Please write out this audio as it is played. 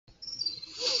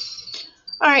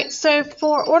Alright, so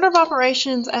for order of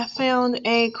operations, I found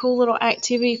a cool little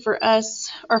activity for us,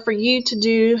 or for you to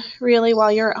do really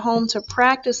while you're at home to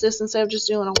practice this instead of just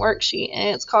doing a worksheet.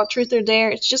 And it's called Truth or Dare.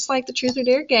 It's just like the Truth or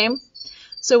Dare game.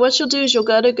 So what you'll do is you'll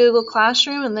go to Google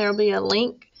Classroom and there will be a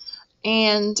link,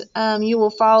 and you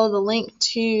will follow the link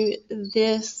to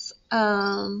this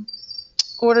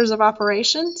orders of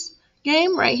operations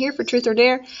game right here for Truth or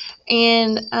Dare,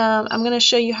 and I'm going to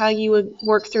show you how you would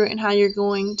work through it and how you're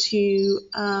going to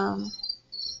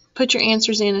put your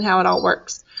answers in and how it all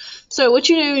works. So what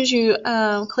you do is you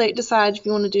click decide if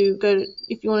you want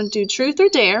to do Truth or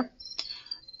Dare.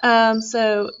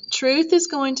 So truth is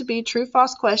going to be true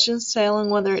false questions telling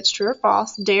whether it's true or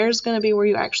false. Dare is going to be where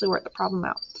you actually work the problem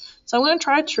out. So I'm going to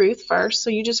try truth first.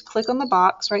 So you just click on the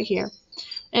box right here.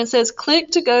 And it says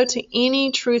click to go to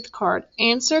any truth card.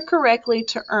 Answer correctly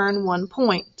to earn 1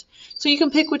 point. So you can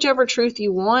pick whichever truth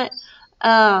you want.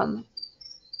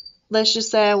 Let's just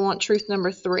say I want truth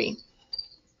number 3.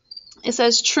 It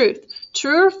says truth.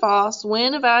 True or false,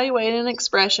 when evaluating an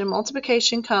expression,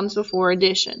 multiplication comes before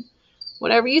addition.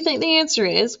 Whatever you think the answer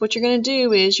is, what you're going to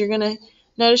do is you're going to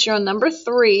notice you're on number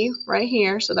 3 right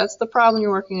here. So that's the problem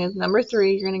you're working with. Number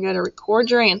 3, you're going to go to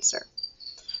record your answer.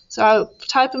 So I would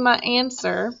type in my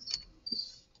answer.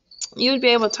 You would be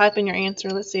able to type in your answer.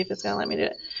 Let's see if it's going to let me do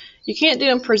it. You can't do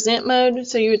it in present mode,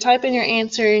 so you would type in your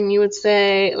answer and you would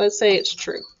say, let's say it's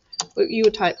true. You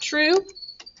would type true,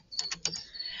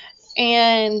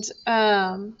 and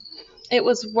it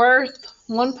was worth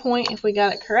 1 point if we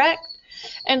got it correct.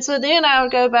 And so then I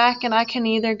would go back and I can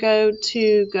either go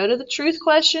to the truth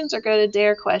questions or go to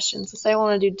dare questions. Let's say I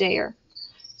want to do dare.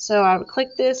 So I would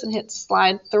click this and hit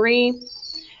slide 3.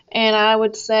 And I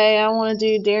would say I want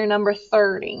to do dare number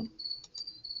 30.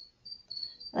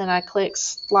 And I click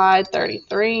slide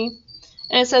 33.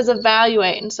 And it says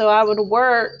evaluate. And so I would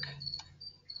work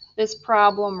this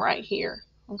problem right here.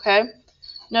 Okay?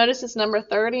 Notice it's number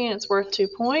 30 and it's worth 2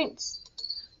 points.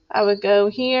 I would go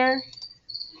here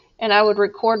and I would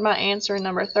record my answer in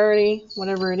number 30,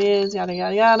 whatever it is, yada,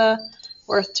 yada, yada,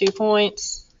 worth 2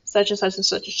 points, such and such and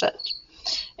such and such.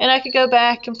 And I could go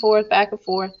back and forth,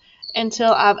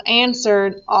 until I've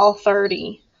answered all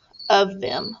 30 of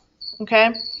them. Okay?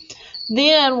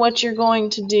 Then what you're going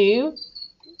to do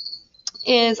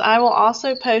is I will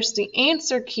also post the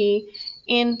answer key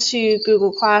into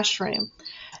Google Classroom.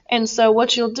 And so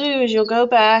what you'll do is you'll go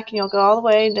back and you'll go all the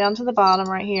way down to the bottom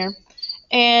right here,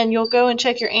 and you'll go and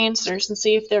check your answers and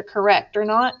see if they're correct or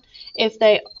not. If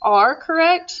they are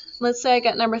correct, let's say I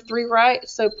got number 3 right,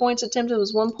 so points attempted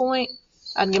was 1 point,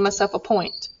 I'd give myself a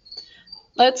point.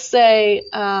 Let's say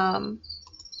right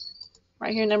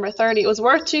here, number 30, it was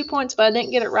worth 2 points, but I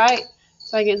didn't get it right,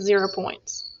 so I get 0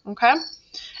 points. Okay?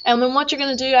 And then what you're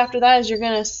going to do after that is you're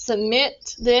going to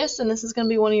submit this, and this is going to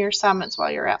be one of your assignments while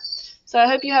you're out. So I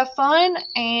hope you have fun,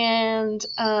 and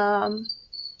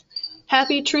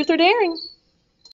happy truth or daring.